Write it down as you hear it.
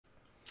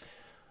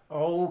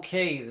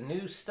Okay, the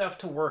new stuff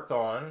to work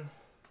on.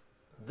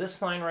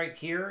 This line right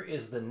here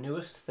is the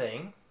newest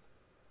thing.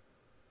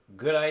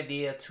 Good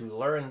idea to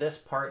learn this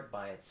part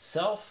by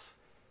itself.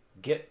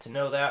 Get to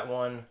know that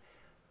one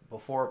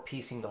before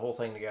piecing the whole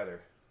thing together.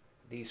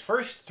 These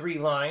first three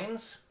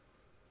lines,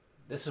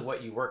 this is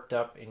what you worked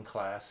up in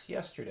class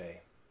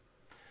yesterday.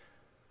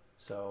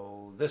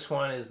 So this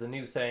one is the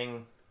new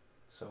thing.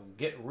 So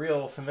get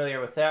real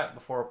familiar with that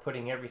before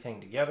putting everything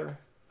together.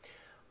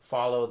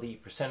 Follow the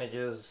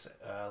percentages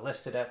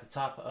listed at the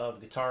top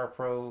of Guitar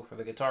Pro for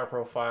the Guitar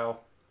Pro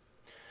file.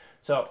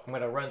 So I'm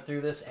going to run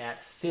through this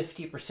at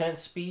 50%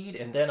 speed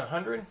and then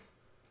 100.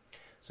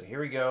 So here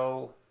we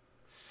go,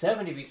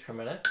 70 beats per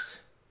minute.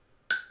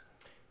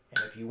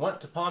 And if you want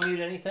to palm mute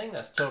anything,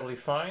 that's totally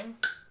fine.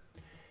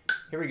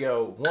 Here we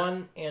go,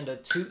 1 and a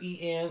 2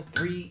 E and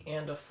 3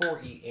 and a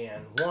 4 E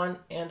and 1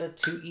 and a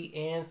 2 E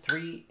and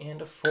 3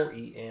 and a 4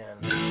 E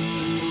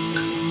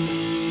and.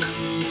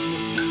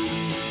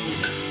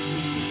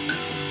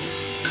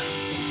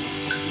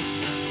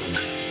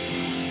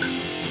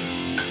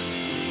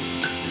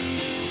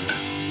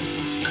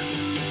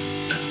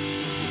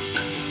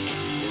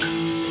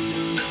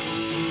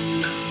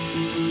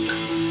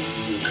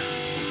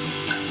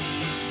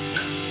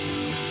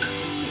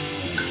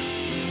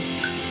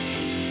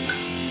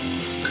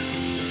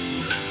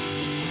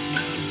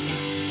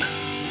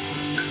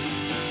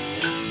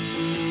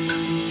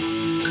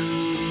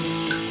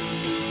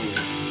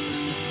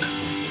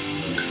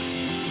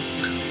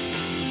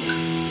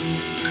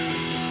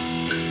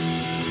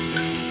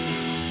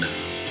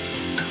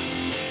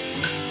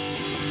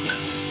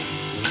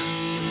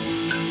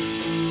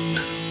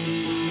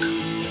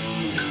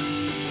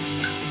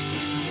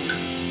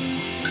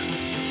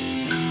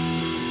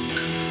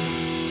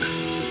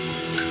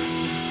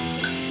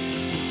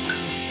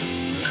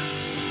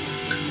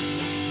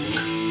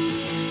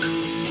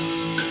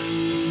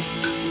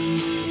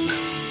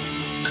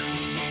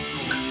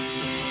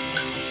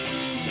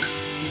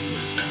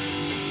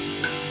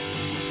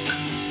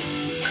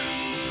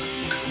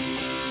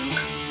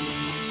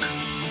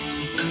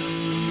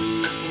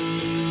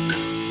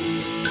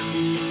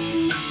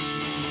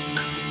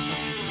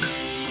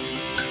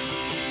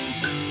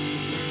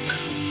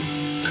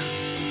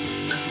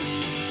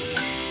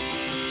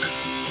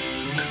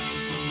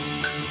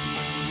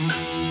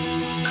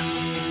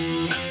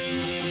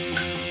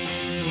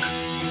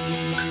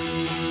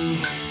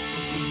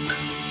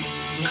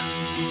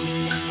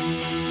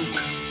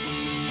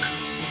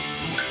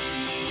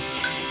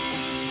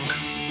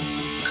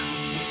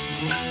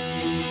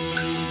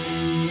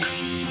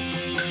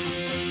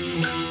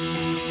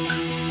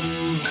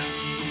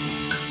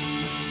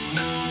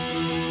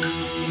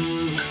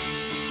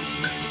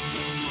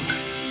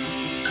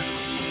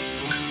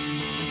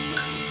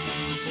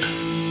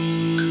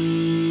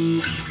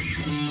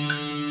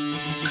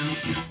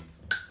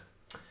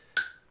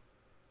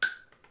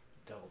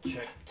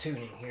 Check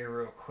tuning here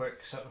real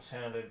quick. Something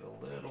sounded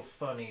a little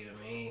funny to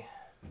me.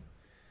 And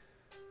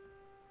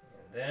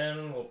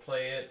then we'll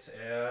play it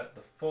at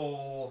the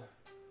full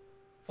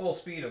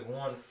speed of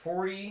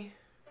 140.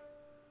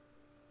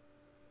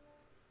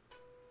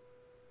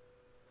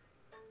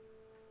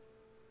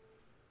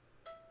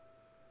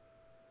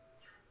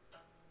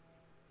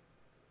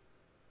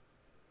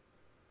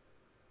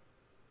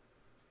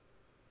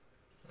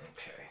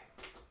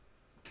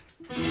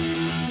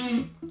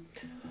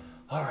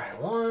 All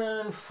right,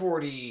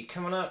 140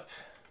 coming up.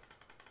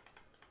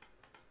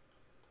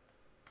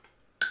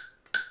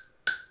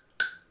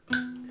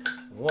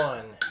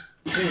 One,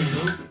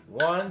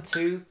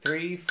 two,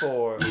 three,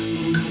 four.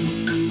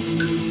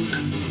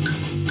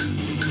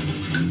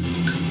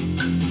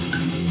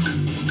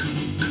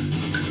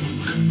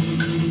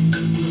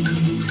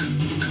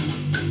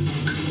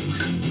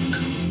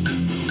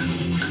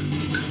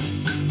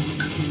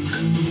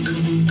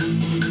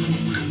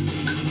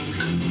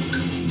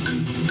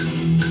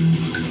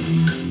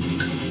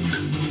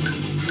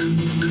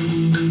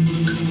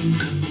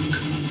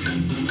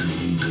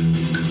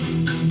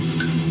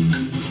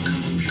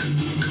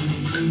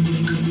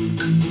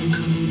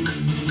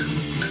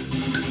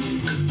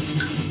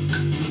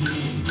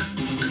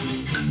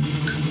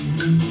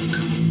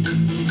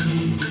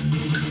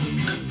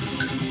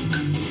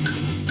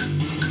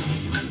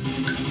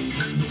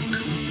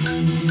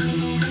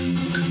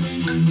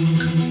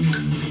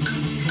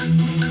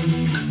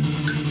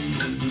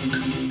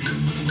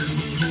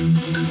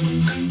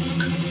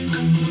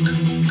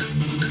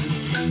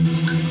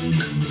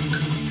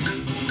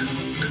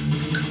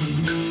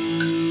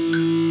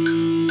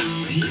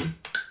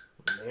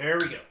 There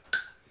we go.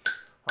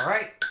 All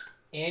right,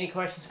 any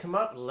questions come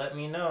up, let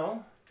me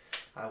know.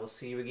 I will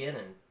see you again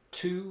in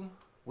 2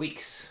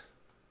 weeks.